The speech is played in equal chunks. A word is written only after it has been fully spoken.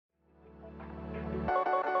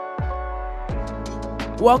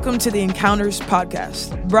Welcome to the Encounters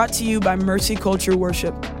Podcast, brought to you by Mercy Culture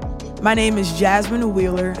Worship. My name is Jasmine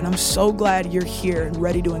Wheeler, and I'm so glad you're here and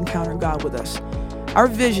ready to encounter God with us. Our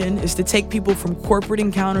vision is to take people from corporate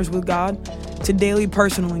encounters with God to daily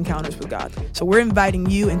personal encounters with God. So we're inviting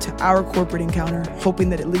you into our corporate encounter,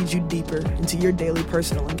 hoping that it leads you deeper into your daily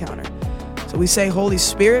personal encounter. So we say, Holy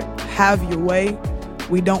Spirit, have your way.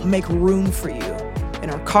 We don't make room for you. In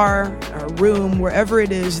our car, our room, wherever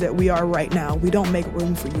it is that we are right now, we don't make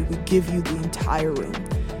room for you. We give you the entire room.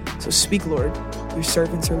 So speak, Lord. Your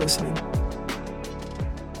servants are listening.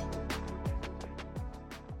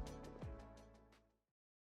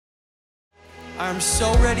 I'm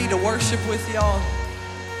so ready to worship with y'all.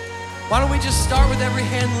 Why don't we just start with every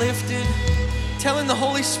hand lifted, telling the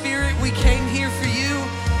Holy Spirit we came here for you.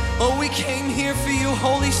 Oh, we came here for you,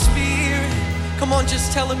 Holy Spirit. Come on,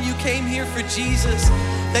 just tell him you came here for Jesus,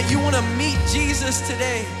 that you want to meet Jesus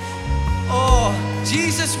today. Oh,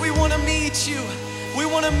 Jesus, we want to meet you. We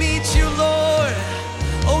want to meet you, Lord.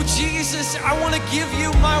 Oh, Jesus, I want to give you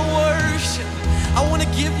my worship. I want to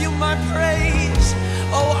give you my praise.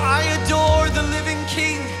 Oh, I adore the living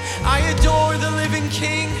King. I adore the living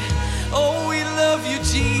King. Oh, we love you,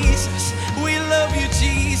 Jesus. We love you,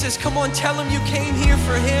 Jesus. Come on, tell him you came here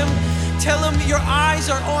for him. Tell him your eyes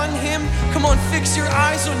are on him. Come on, fix your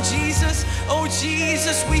eyes on Jesus. Oh,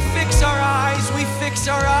 Jesus, we fix our eyes. We fix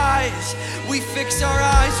our eyes. We fix our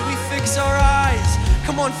eyes. We fix our eyes.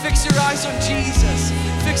 Come on, fix your eyes on Jesus.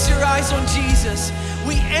 Fix your eyes on Jesus.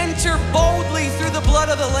 We enter boldly through the blood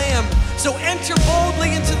of the Lamb. So enter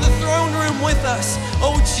boldly into the throne room with us.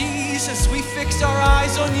 Oh, Jesus, we fix our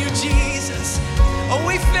eyes on you, Jesus. Oh,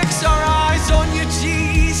 we fix our eyes on you,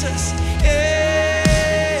 Jesus. Yeah.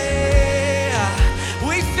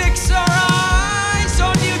 We fix our eyes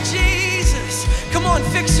on you, Jesus. Come on,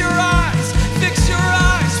 fix your eyes. Fix your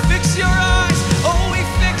eyes. Fix your eyes. Oh, we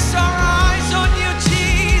fix our eyes on you,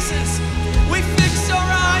 Jesus. We fix our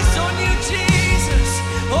eyes on you, Jesus.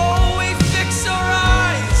 Oh, we fix our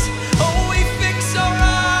eyes. Oh, we fix our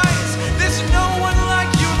eyes. There's no one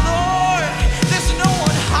like you, Lord. There's no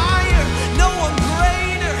one higher, no one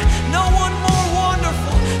greater, no one more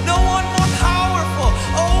wonderful, no one more powerful.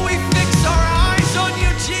 Oh, we fix our eyes on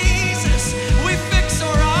you, Jesus. We fix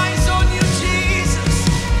our eyes on you, Jesus.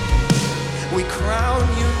 We crown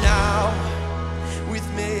you now with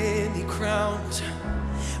many crowns.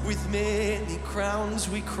 With many crowns,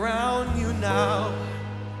 we crown you now.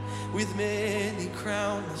 With many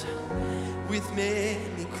crowns, with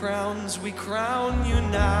many crowns, we crown you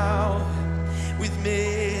now. With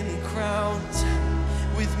many crowns,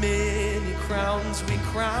 with many crowns, we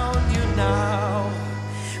crown you now.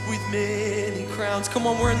 With many crowns. Come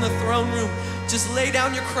on, we're in the throne room. Just lay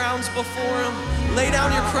down your crowns before him. Lay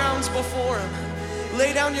down your crowns before him.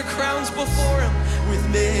 Lay down your crowns before him. With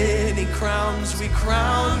many crowns, we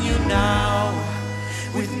crown you now.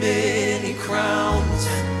 With many crowns,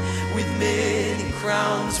 with many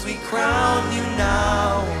crowns, we crown you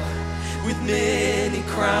now. With many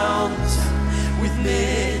crowns, with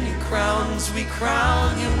many crowns, we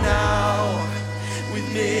crown you now. With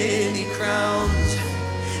many crowns,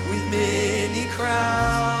 with many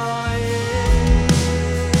crowns.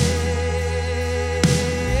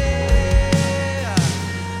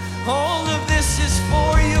 All of this is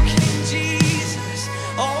for you, King Jesus.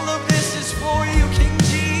 All of this is for you, King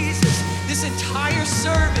Jesus. This entire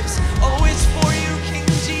service, oh, it's for you, King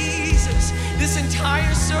Jesus. This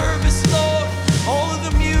entire service, Lord. All of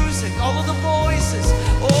the music, all of the voices,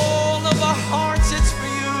 all of our hearts, it's for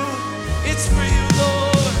you. It's for you,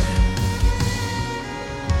 Lord.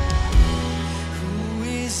 Who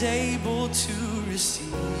is able to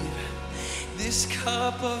receive this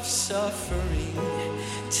cup of suffering,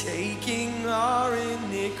 taking our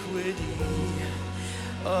iniquity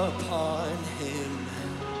upon him?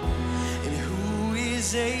 And who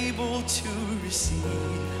is able to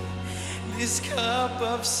receive this cup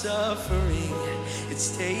of suffering?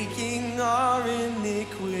 It's taking our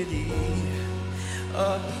iniquity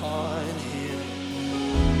upon him.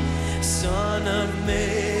 Son of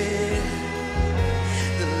man,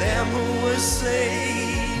 the Lamb who was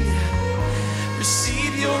slain,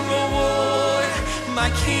 receive your reward, my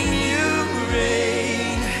King, you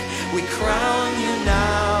reign. We crown you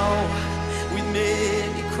now with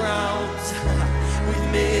many crowns. With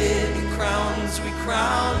many crowns, we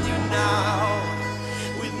crown you now.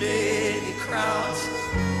 With many crowns,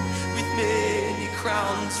 with many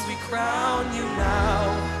crowns, we crown you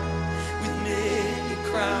now. With many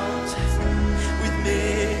crowns, with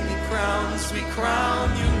many crowns, we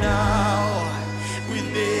crown you now. With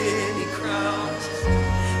many crowns,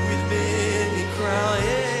 with many crowns,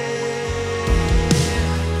 yeah.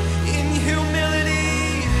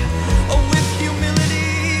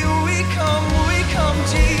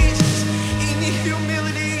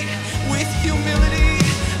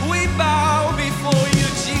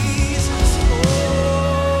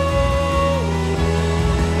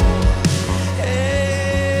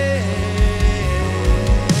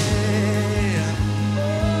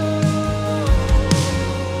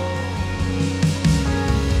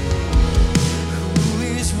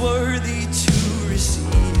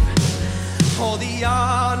 the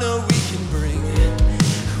honor we can bring.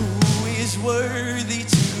 Who is worthy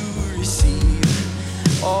to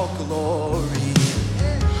receive all glory?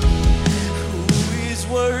 Who is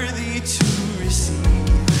worthy to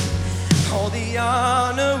receive all the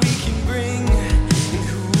honor we can bring? And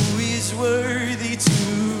who is worthy to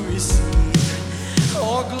receive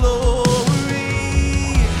all glory?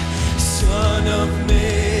 Son of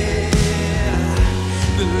man,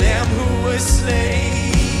 the Lamb who was slain,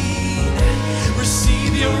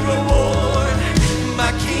 receive your reward,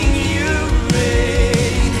 my King, you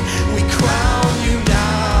reign. We crown you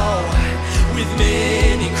now with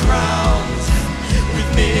many crowns, with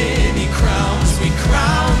many crowns. We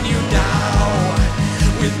crown you now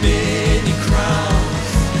with many crowns,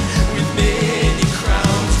 with many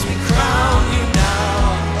crowns. We crown you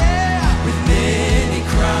now with many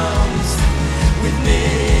crowns, with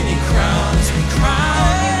many crowns. We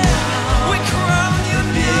crown you now. We crown you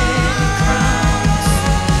now.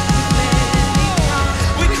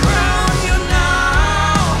 We crown you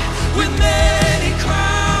now with many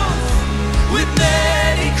crowns, with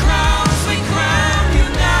many crowns. We crown you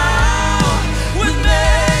now with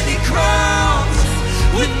many crowns,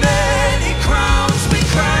 with many crowns. We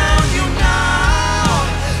crown you now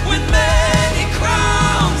with many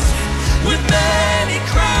crowns, with many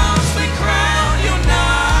crowns. We crown you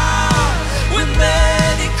now with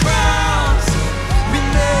many crowns, with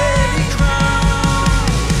many crowns.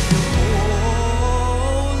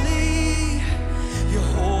 You're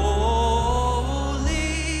holy,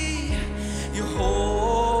 you're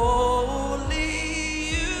holy,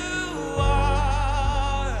 you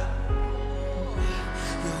are.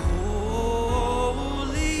 You're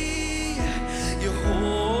holy, you're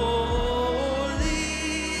holy,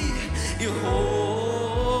 you're holy,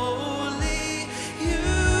 you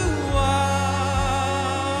are.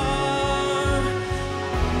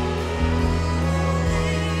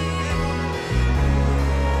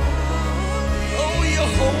 Oh,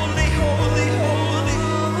 you're holy, holy, holy.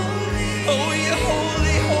 Oh, you're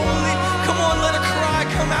holy, holy. Come on, let a cry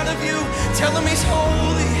come out of you. Tell him he's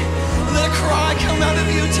holy. Let a cry come out of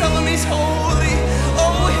you. Tell him he's holy.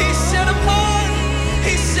 Oh, he's set apart.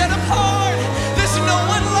 He's set apart. There's no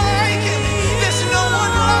one like him. There's no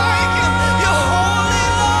one like him. You're holy,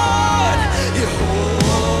 Lord. You're holy.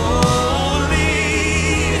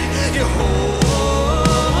 You're holy.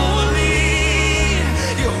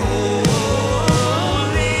 You're holy.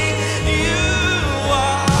 You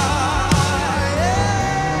are.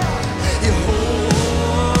 You're holy.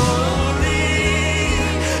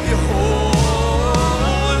 You're holy.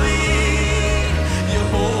 You're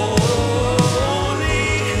holy.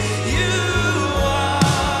 You are.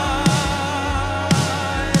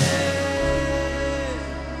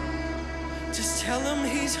 Just tell him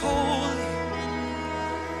he's holy.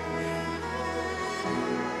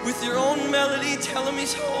 With your own melody, tell him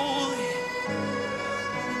he's holy.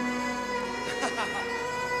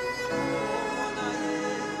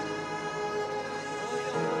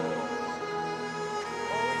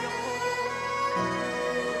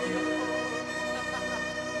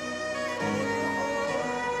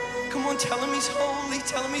 Come on, tell him he's holy.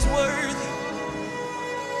 Tell him he's worthy.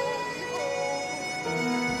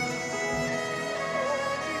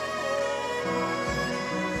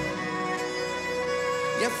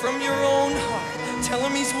 Yeah, from your own heart, tell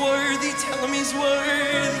him he's worthy. Tell him he's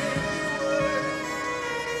worthy.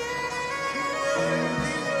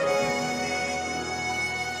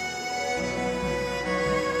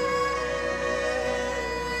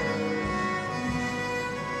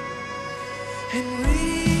 And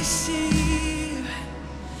receive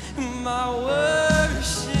my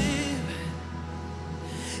worship,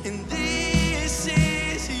 and this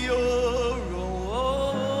is your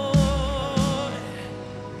reward.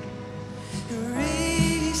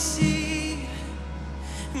 Receive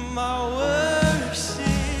my worship,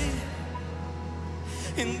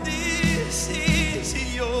 and this is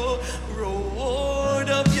your reward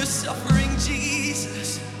of your suffering,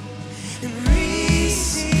 Jesus. And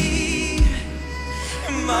receive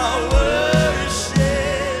my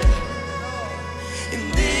worship, and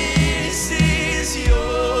this is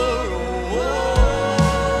your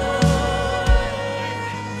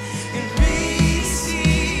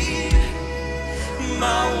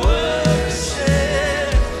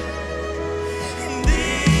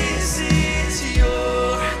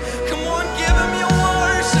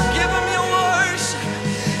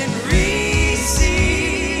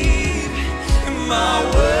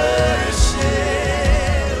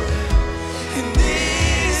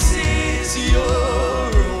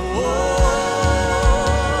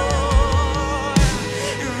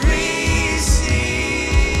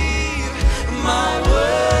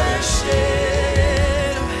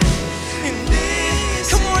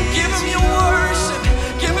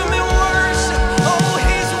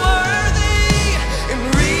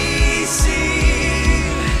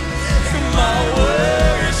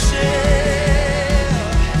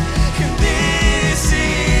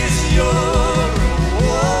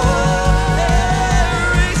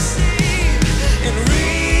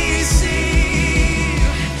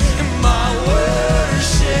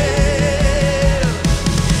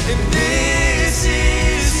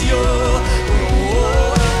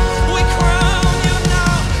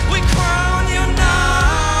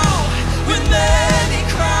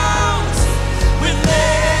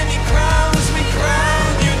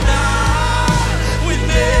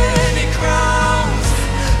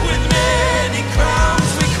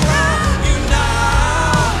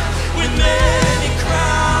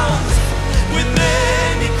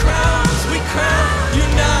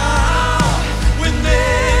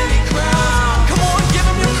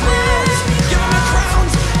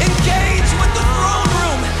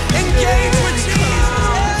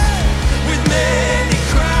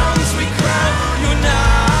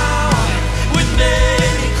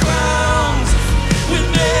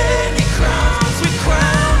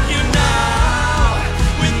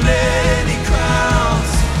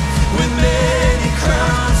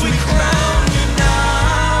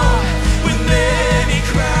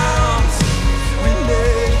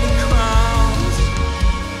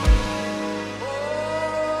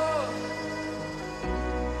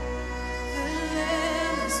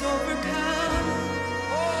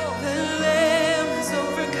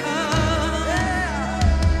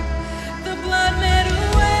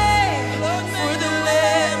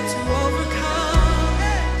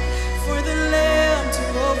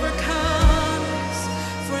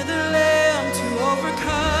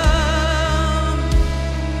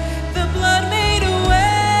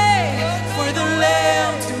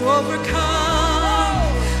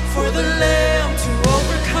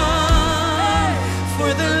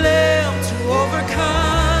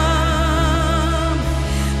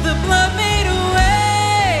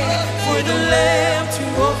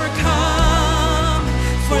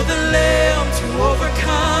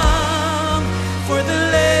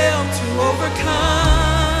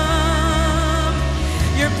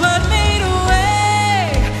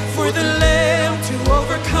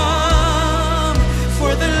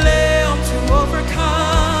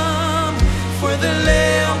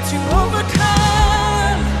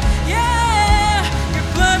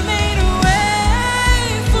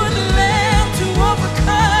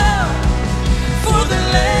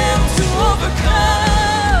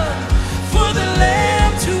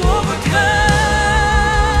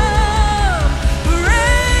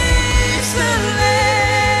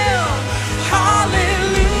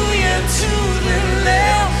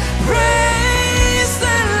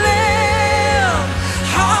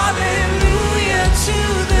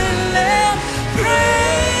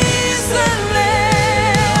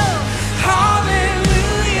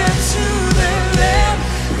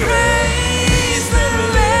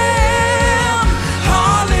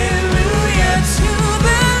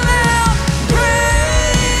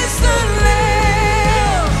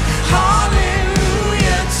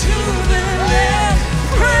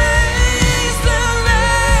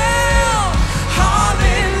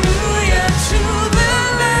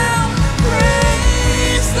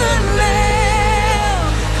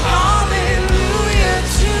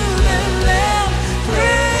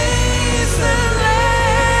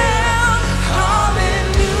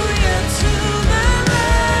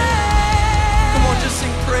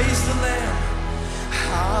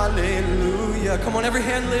every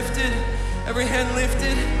hand lifted, every hand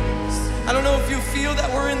lifted. I don't know if you feel that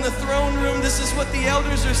we're in the throne room. This is what the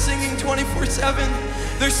elders are singing 24/7.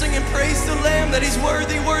 They're singing praise the Lamb, that he's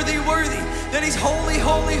worthy, worthy, worthy, that he's holy,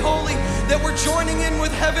 holy, holy, that we're joining in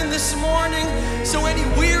with heaven this morning. So any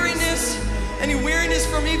weariness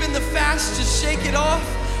from even the fast, just shake it off.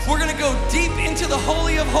 We're gonna go deep into the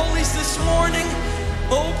Holy of Holies this morning.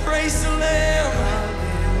 Oh, praise the Lamb.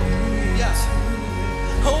 Yes.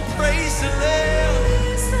 Oh, praise the Lamb.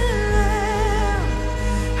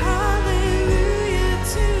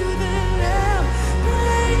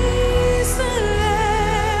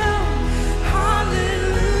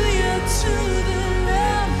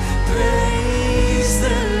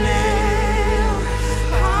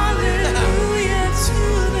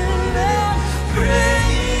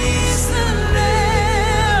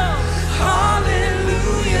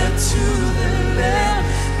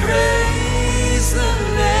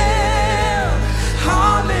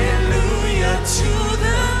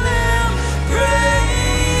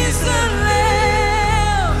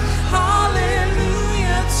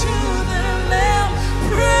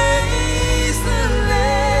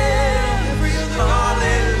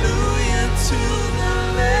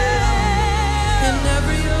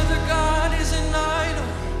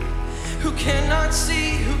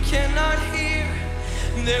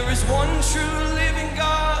 There is one true living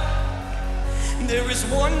God. There is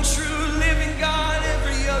one true living God.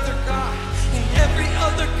 Every other God, and every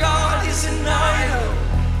other God is an idol.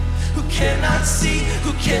 Who cannot see,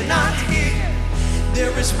 who cannot hear.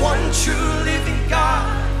 There is one true living God.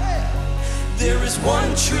 There is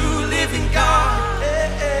one true living God.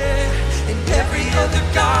 And every other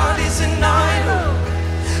God is an idol.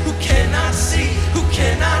 Who cannot see, who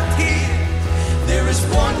cannot hear. There is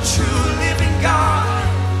one true living God.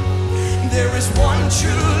 There is one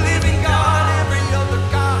true living God, every other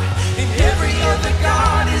God, and every other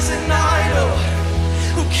God is an idol.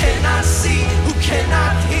 Who cannot see, who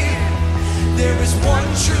cannot hear. There is one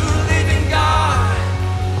true living God.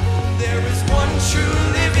 There is one true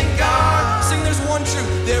living God. Sing, there's one true.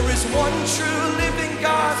 There is one true living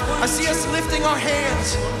God. I see us lifting our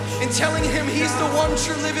hands and telling him he's the one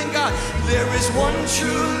true living God. There is one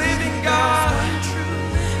true living God.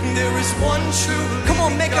 There is one true. Come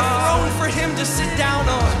on, make a throne for him to sit down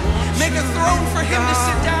on. Make a throne for him to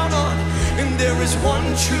sit down on. And there is one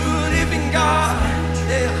true living God.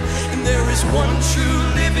 Yeah. And there is one true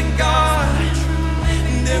living God.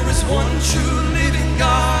 And there is one true living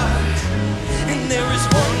God. And there is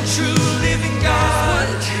one true living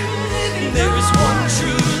God. And there is one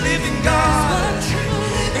true living God.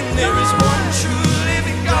 And there is one true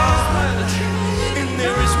living God. And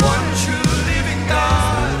there is one true living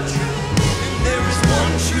God. There is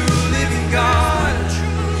one true living God.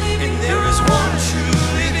 And there is one true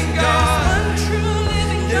living God.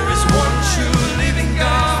 There is one true living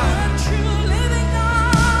God.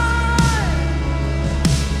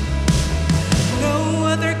 No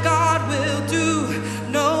other God will do.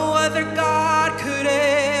 No other God could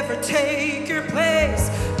ever take your place.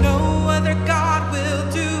 No other God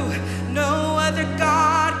will do. No other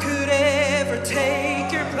God could ever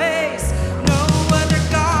take your place. No other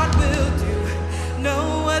God will do.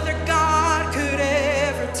 No other God could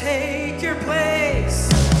ever take your place.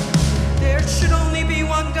 There should only be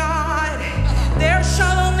one God. There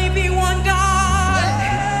shall only be one God.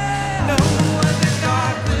 No other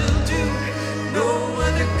God will do. No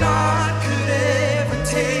other God could ever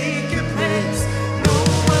take your place. No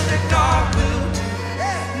other God will do.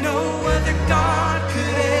 No other God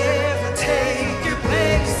could ever take your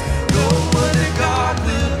place. No other God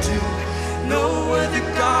will do. No other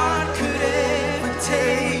God could ever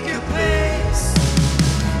take your place.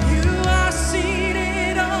 You are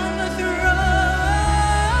seated on the throne.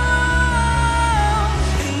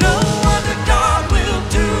 No other God will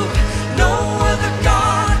do. No other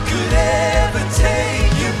God could ever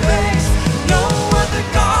take your place. No other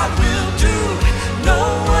God will do. No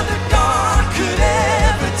other God could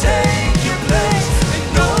ever take your place. And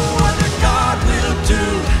no other God will do.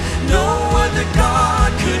 No other God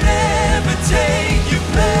could ever take your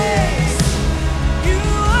place. You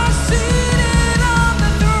are seated on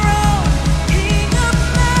the throne, King of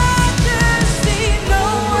majesty. No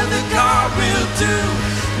other God will do.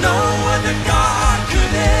 No other God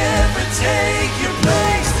could ever take your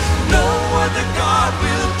place. No other God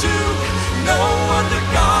will do. No other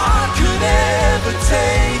God could ever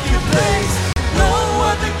take your place. No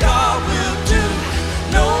other God will do.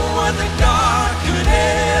 No other God could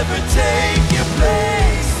ever take your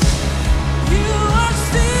place. You are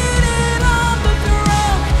seated on the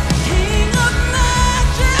throne, King of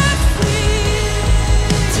majesty.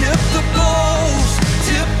 Tip the bowls,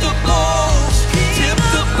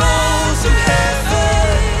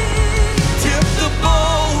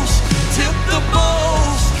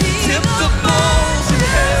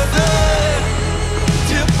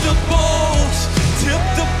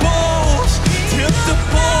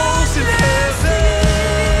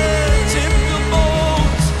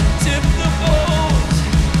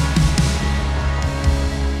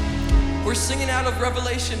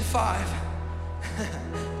 Revelation 5.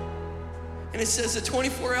 And it says the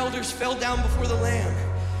 24 elders fell down before the Lamb,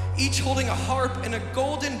 each holding a harp and a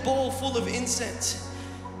golden bowl full of incense.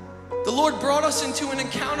 The Lord brought us into an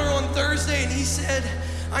encounter on Thursday, and he said,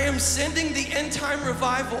 I am sending the end time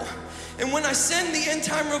revival. And when I send the end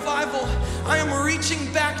time revival, I am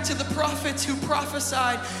reaching back to the prophets who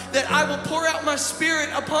prophesied that I will pour out my spirit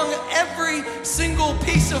upon every single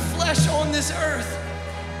piece of flesh on this earth.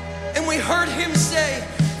 And we heard him say,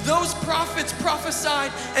 those prophets prophesied,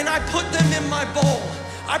 and I put them in my bowl.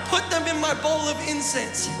 I put them in my bowl of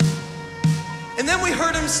incense. And then we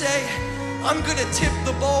heard him say, I'm gonna tip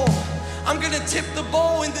the bowl. I'm gonna tip the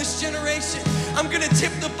bowl in this generation. I'm gonna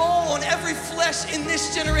tip the bowl on every flesh in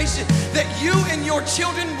this generation, that you and your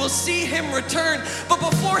children will see him return. But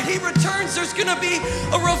before he returns, there's gonna be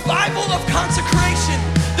a revival of consecration.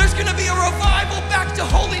 There's gonna be a revival back to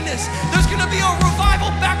holiness. There's gonna be a revival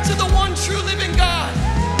back to the one true living God.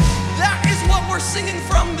 That is what we're singing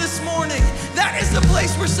from this morning. That is the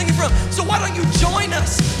place we're singing from. So why don't you join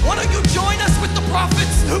us? Why don't you join us with the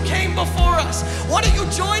prophets who came before us? Why don't you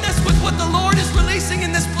join us with what the Lord is releasing in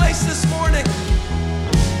this place this morning?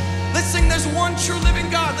 Let's sing There's One True Living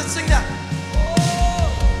God. Let's sing that.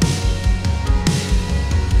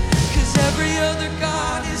 Cause every other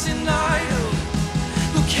God is an idol,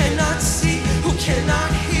 who cannot see, who cannot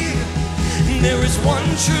hear. And there is one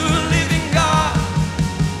true living God.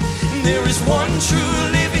 There is one true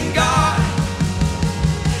living God,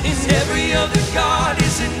 and every other God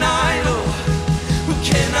is an idol, who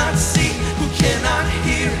cannot see, who cannot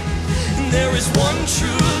hear. And there is one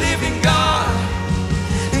true living God,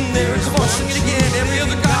 and there is one. Sing it again. Every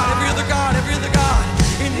other God, every other God, every other God,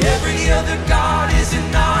 and every other God is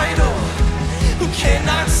an idol, who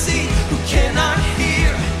cannot see, who cannot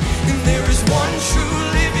hear. And there is one true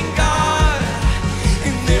living God,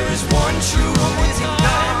 and there is one true living God.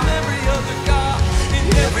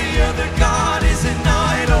 Every other God is an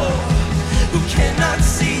idol, who cannot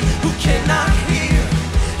see, who cannot hear.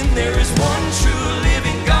 And there is one true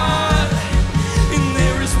living God, and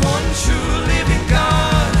there is one true living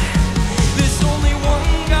God. There's only one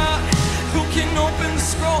God who can open the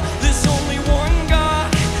scroll. There's only one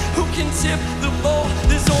God who can tip the bowl.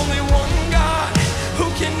 There's only one God who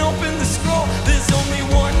can open the scroll. There's only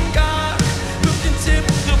one God who can tip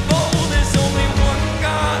the bowl. There's only one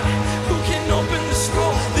God who can open the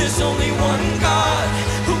scroll. There's only one God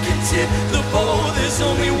who can tip the bowl. There's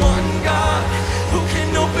only one God who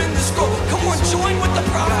can open the scroll. Come on, join with the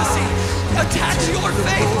prophecy. Attach your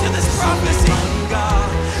faith to this prophecy. God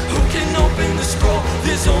who can open the scroll.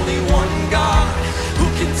 There's only one God who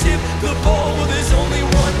can tip the bowl. There's only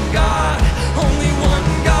one God, only one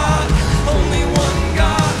God, only one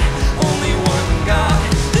God, only one God.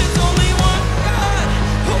 There's only one God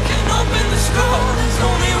who can open the scroll. There's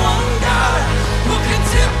only one God who can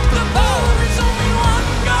tip the bowl. There's only one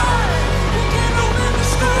God who can open the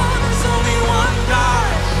scroll. There's only one God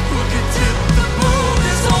who can tip the bowl.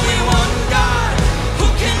 There's only one God who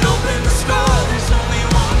can open the scroll.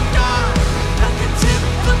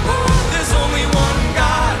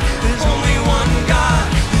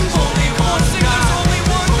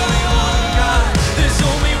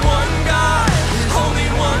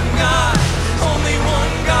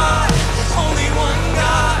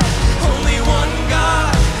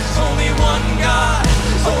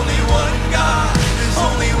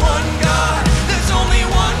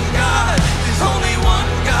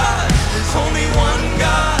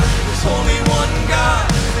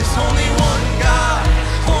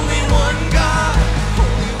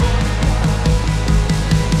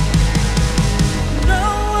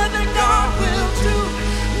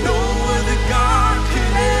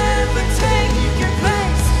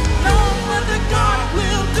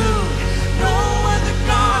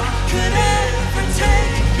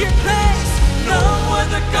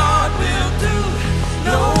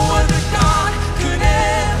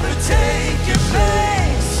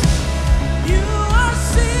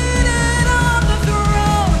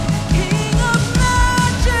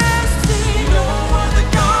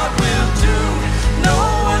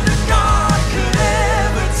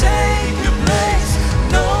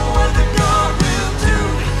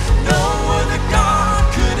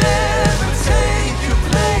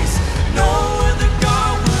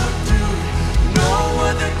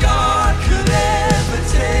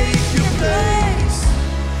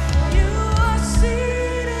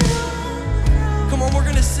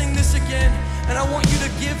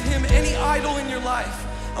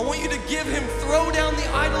 Him, throw down the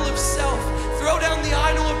idol of self, throw down the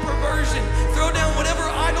idol of perversion, throw down whatever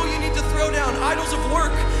idol you need to throw down, idols of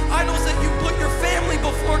work, idols that you put your family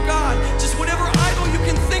before God, just whatever idol you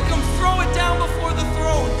can think of, throw it down before the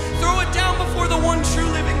throne, throw it down before the one true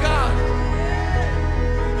living God.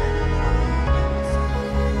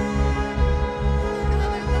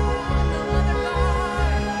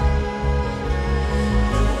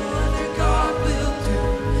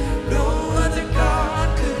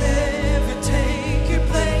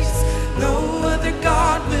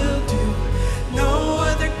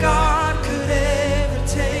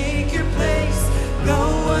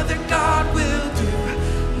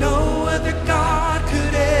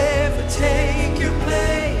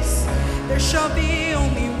 There shall be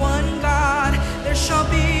only one God. There shall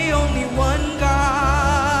be only one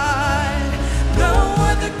God. No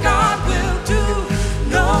other God will do.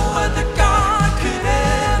 No other God could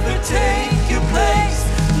ever take your place.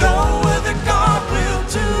 No other God will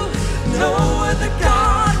do. No other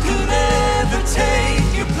God could ever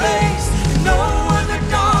take your place. No other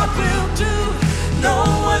God will do. No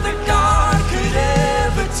other God could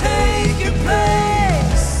ever take your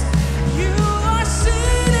place. You are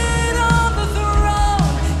seated on the throne,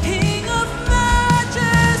 King of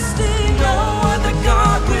majesty. No other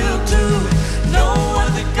God will do. No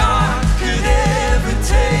other God could ever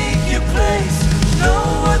take your place. No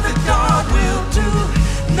other God will do.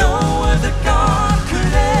 No other God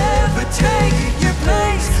could ever take your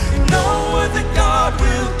place. No other God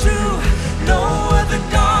will do. No other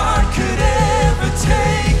God could ever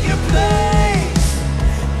take your place.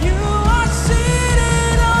 You are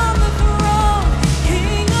seated on the throne,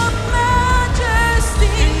 King of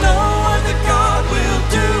majesty. No other God will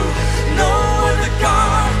do. No other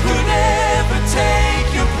God could ever take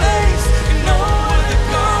your place. No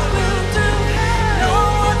other God will do.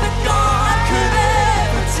 No other God could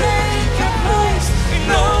ever take your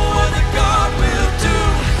place. No other God will do.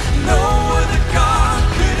 No other God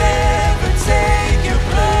could ever take your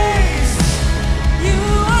place. You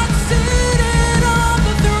are seated on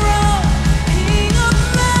the throne, King of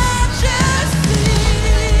majesty.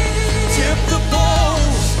 Tip the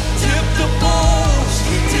bowls, tip the bowls,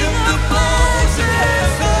 tip the bowls of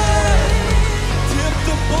heaven. Tip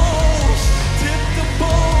the bowls, tip the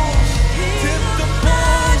bowls, tip the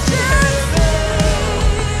bowls of heaven.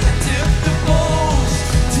 Tip the bowls,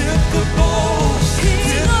 tip the bowls,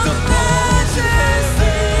 tip the bowls of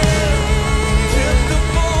heaven. Tip the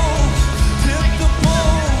bowls, tip the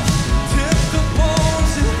bowls, tip the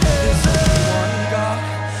bowls of heaven. There's only one God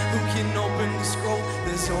who can open the scroll.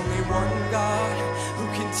 There's only one God who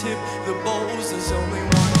can tip the bowls. There's only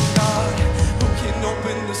one God who can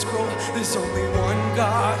open the scroll. There's only one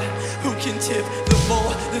God who can tip the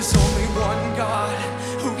bowl. There's only one God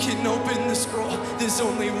who can open the scroll. There's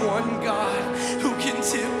only one God who can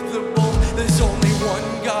tip the bowl. There's only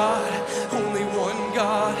one God, only one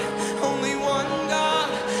God, only one God,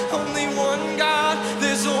 only one God.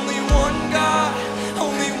 There's only one God,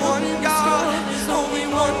 only one God, only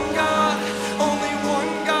one God, only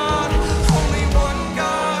one God, only one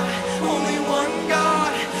God, only one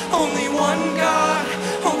God, only one God.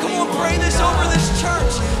 Oh, come on, pray this over this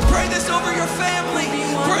church. Pray this over your family.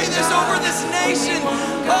 Pray this over this nation.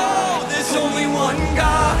 Oh, there's only one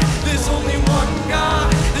God. There's only one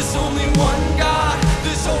God. There's only one God.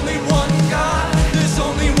 There's only one God. There's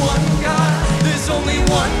only one God. There's only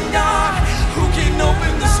one God who can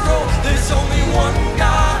open the scroll. There's only one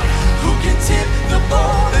God who can tip the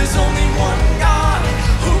bowl. There's only one God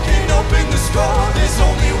who can open the scroll. There's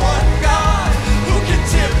only one God who can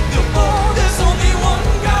tip the bowl. There's only one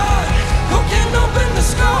God who can open the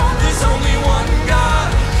scroll. There's only one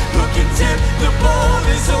God who can tip the bowl.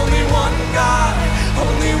 There's only one God,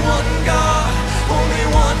 only one God, only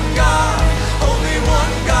one God, only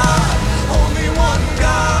one God, only one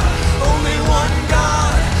God, only one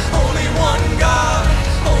God, only one God,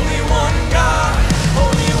 only one God,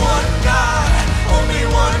 only one God, only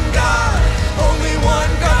one God, only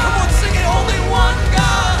one God. Come on, sing it. Only one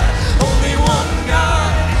God, only one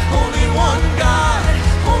God, only one God,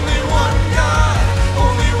 only one God,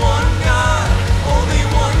 only one God, only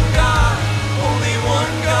one God, only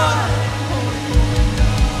one God.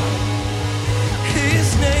 His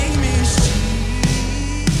name is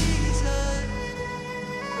Jesus.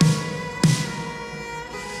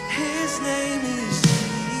 His name is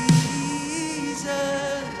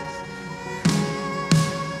Jesus.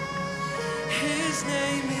 His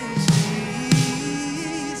name is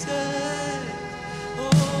Jesus.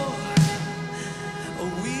 Oh,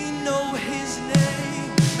 we know his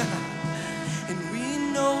name. And we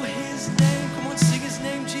know his name. Come on, sing his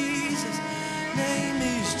name, Jesus. Name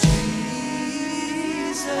is Jesus.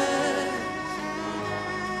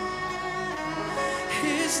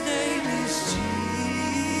 name is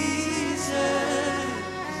Jesus.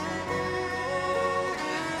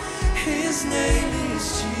 His name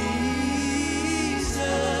is Jesus.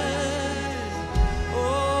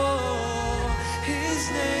 Oh, His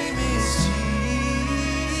name is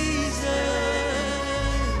Jesus.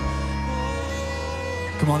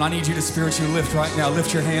 Come on, I need you to spiritually lift right now.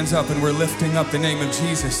 Lift your hands up, and we're lifting up the name of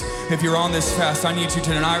Jesus. If you're on this fast, I need you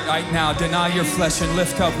to right now deny your flesh and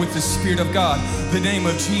lift up with the Spirit of God the name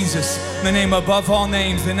of Jesus, the name above all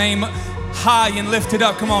names, the name high and lifted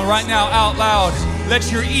up. Come on, right now, out loud.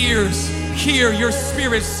 Let your ears hear your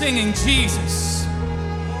spirit singing Jesus.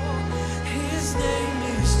 His name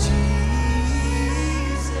is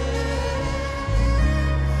Jesus.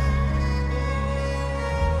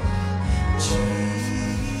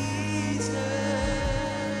 Jesus.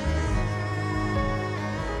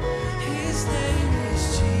 His name is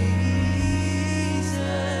Jesus.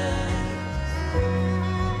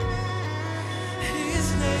 His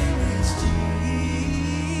name is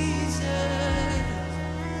Jesus.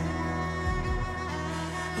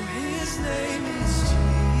 Oh, His name is Jesus.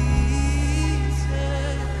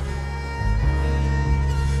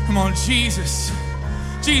 Come on, Jesus.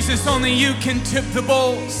 Jesus, only you can tip the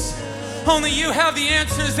bowls. Only you have the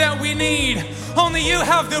answers that we need. Only you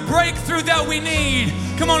have the breakthrough that we need.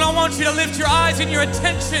 Come on, I want you to lift your eyes and your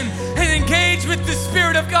attention and engage with the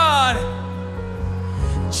Spirit of God.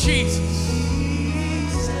 Jesus.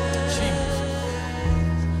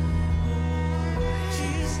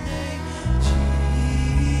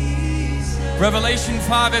 Revelation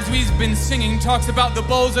 5, as we've been singing, talks about the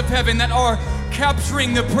bowls of heaven that are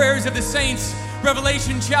capturing the prayers of the saints.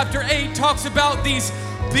 Revelation chapter 8 talks about these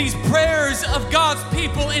prayers of God's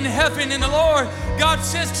people in heaven. And the Lord, God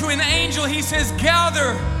says to an angel, He says,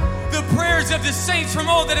 gather the prayers of the saints from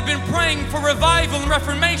all that have been praying for revival and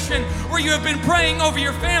reformation, where you have been praying over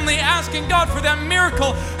your family, asking God for that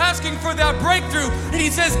miracle, asking for that breakthrough. And He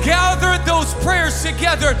says, gather those prayers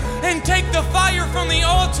together and take the fire from the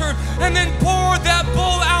altar and then pour that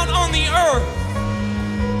bowl out on the earth.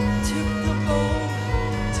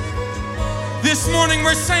 This morning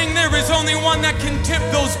we're saying there is only one that can tip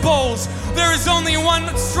those bowls. There is only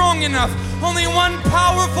one strong enough, only one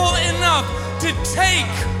powerful enough to take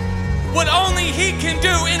what only He can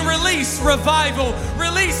do and release revival,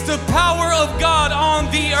 release the power of God on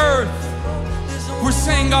the earth. We're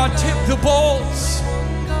saying, God, tip the bowls.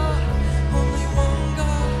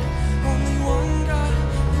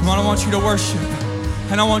 Come on, I want you to worship.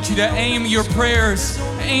 And I want you to aim your prayers,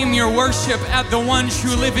 aim your worship at the one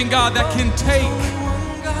true living God that can take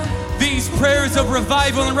these prayers of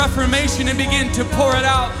revival and reformation and begin to pour it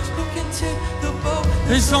out.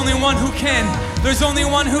 There's only one who can. There's only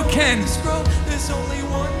one who can. There's only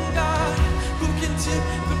one God who can tip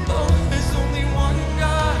the bowl. There's only one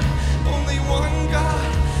God. Only one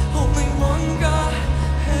God. Only one God.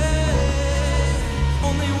 Hey.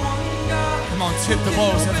 Only one God. Come on, tip the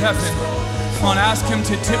bowls of heaven. Come on, ask Him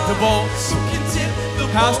to tip the bowls.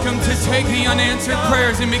 Ask Him to take the unanswered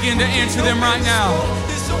prayers and begin to answer them right now.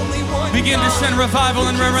 Begin to send revival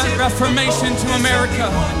and reformation to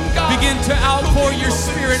America. Begin to outpour your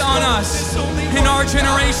Spirit on us in our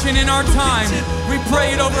generation, in our time. We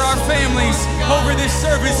pray it over our families. Over this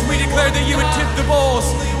service, we declare that you would tip the bowls,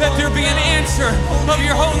 that there be an answer of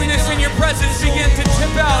your holiness and your presence begin to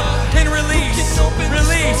tip out and release the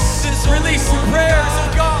prayers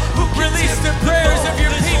of God. Release the prayers of your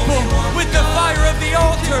people with the fire of the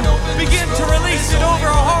altar. Begin to release it over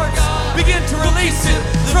our hearts. Begin to release it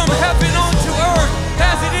from heaven onto earth.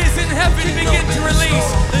 As it is in heaven, begin to release.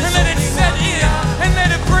 And let it set in. And let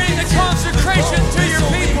it bring a consecration to your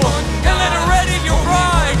people. And let it ready your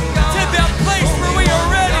bride to that place where we are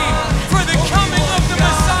ready for the coming of the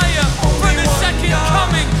Messiah, for the second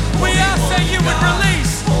coming. We ask that you would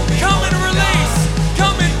release. Come and release.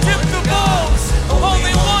 Come and dip the bowls.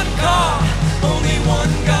 Only one God. Only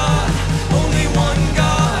one God. Only one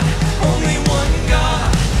God. Only one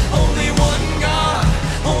God. Only one God.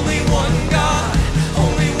 Only one God.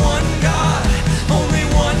 Only one God. Only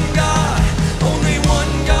one God. Only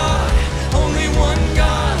one God. Only one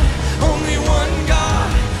God. Only one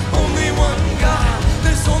God. Only one God.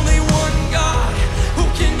 There's only one God who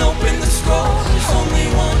can open the scroll. There's only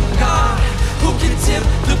one God who can tip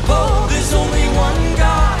the bowl. There's only one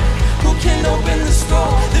God who can open the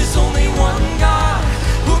scroll. There's only one God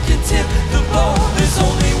who can tip the bowl. There's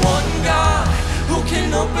only one God who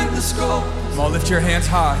can open the scroll. Come on, lift your hands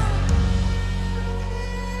high.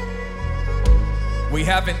 We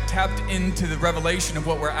haven't tapped into the revelation of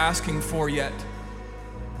what we're asking for yet.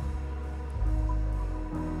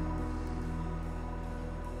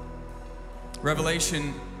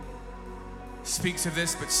 Revelation speaks of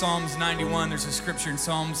this, but Psalms 91, there's a scripture in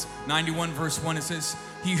Psalms 91 verse 1, it says,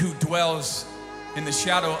 he who dwells in the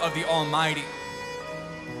shadow of the Almighty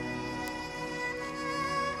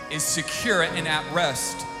is secure and at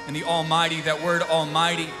rest in the Almighty. That word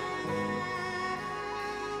Almighty,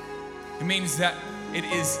 it means that it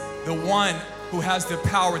is the one who has the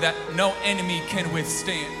power that no enemy can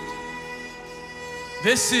withstand.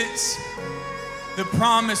 This is the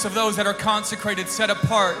promise of those that are consecrated, set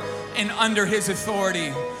apart, and under his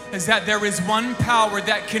authority, is that there is one power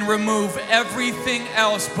that can remove everything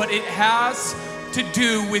else, but it has to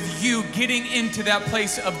do with you getting into that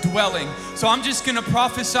place of dwelling. So I'm just gonna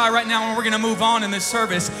prophesy right now, and we're gonna move on in this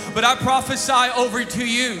service, but I prophesy over to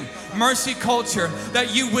you, Mercy Culture,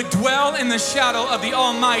 that you would dwell in the shadow of the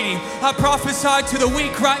Almighty. I prophesy to the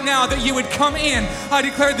weak right now that you would come in. I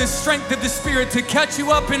declare the strength of the Spirit to catch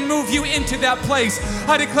you up and move you into that place.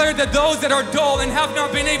 I declare that those that are dull and have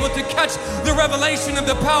not been able to catch the revelation of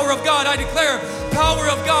the power of God, I declare power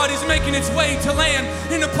of God is making its way to land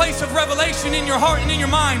in a place of revelation in your heart and in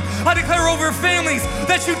your mind. I declare over families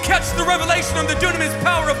that you catch the revelation of the dunamis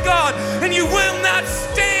power of God, and you will not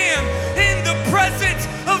stand in the presence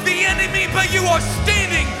of the enemy, but you are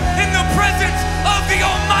standing in the presence of the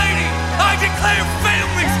Almighty. I declare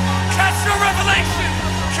families, catch your revelation,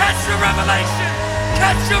 catch your revelation,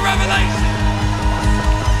 catch your revelation.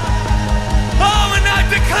 Oh, and I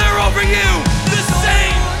declare over you the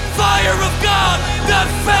same fire of God that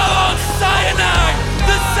fell on Sinai,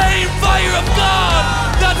 the same fire of God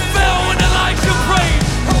that fell when Elijah prayed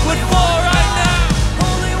would fall right now.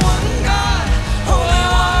 Only one God, only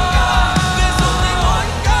one God. There's only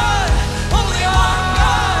one God, only one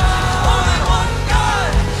God, only one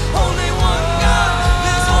God, only one God.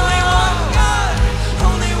 There's only one God,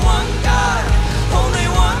 only one God, only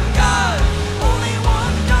one God, only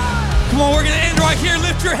one God. Come on, we're gonna end right here.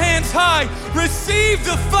 Lift your hands high. Receive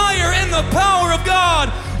the fire and the power of God.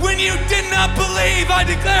 When you did not believe, I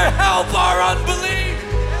declare help our unbelief.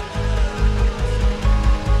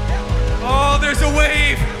 Oh, there's a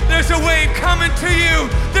wave. There's a wave coming to you.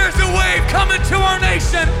 There's a wave coming to our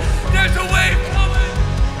nation. There's a wave coming.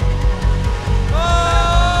 Oh.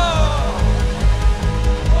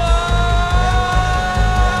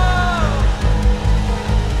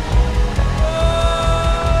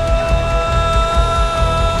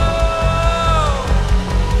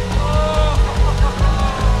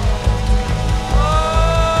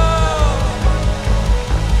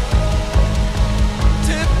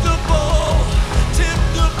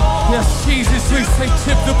 Yes, Jesus, we say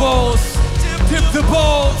tip the bowls, tip the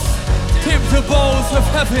bowls, tip the bowls of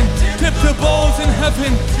heaven, tip the bowls in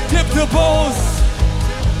heaven, tip the bowls.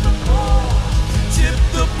 Tip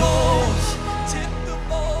the bowls, tip the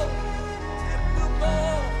bowls, tip the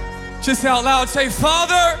bowls. Just out loud say,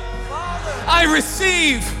 Father, I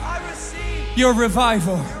receive your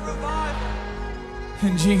revival.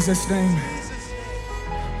 In Jesus' name,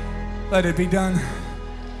 let it be done.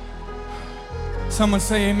 Someone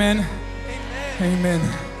say amen. Amen.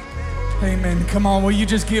 Amen. Come on, will you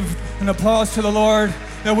just give an applause to the Lord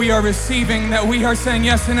that we are receiving, that we are saying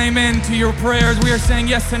yes and amen to your prayers. We are saying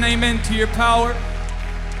yes and amen to your power.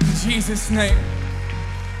 In Jesus' name.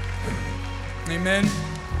 Amen.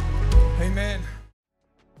 Amen.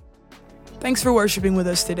 Thanks for worshiping with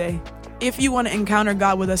us today. If you want to encounter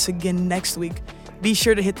God with us again next week, be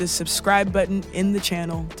sure to hit the subscribe button in the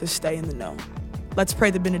channel to stay in the know. Let's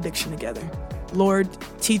pray the benediction together. Lord,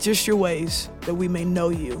 teach us your ways that we may know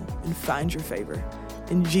you and find your favor.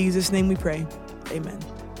 In Jesus' name we pray, amen.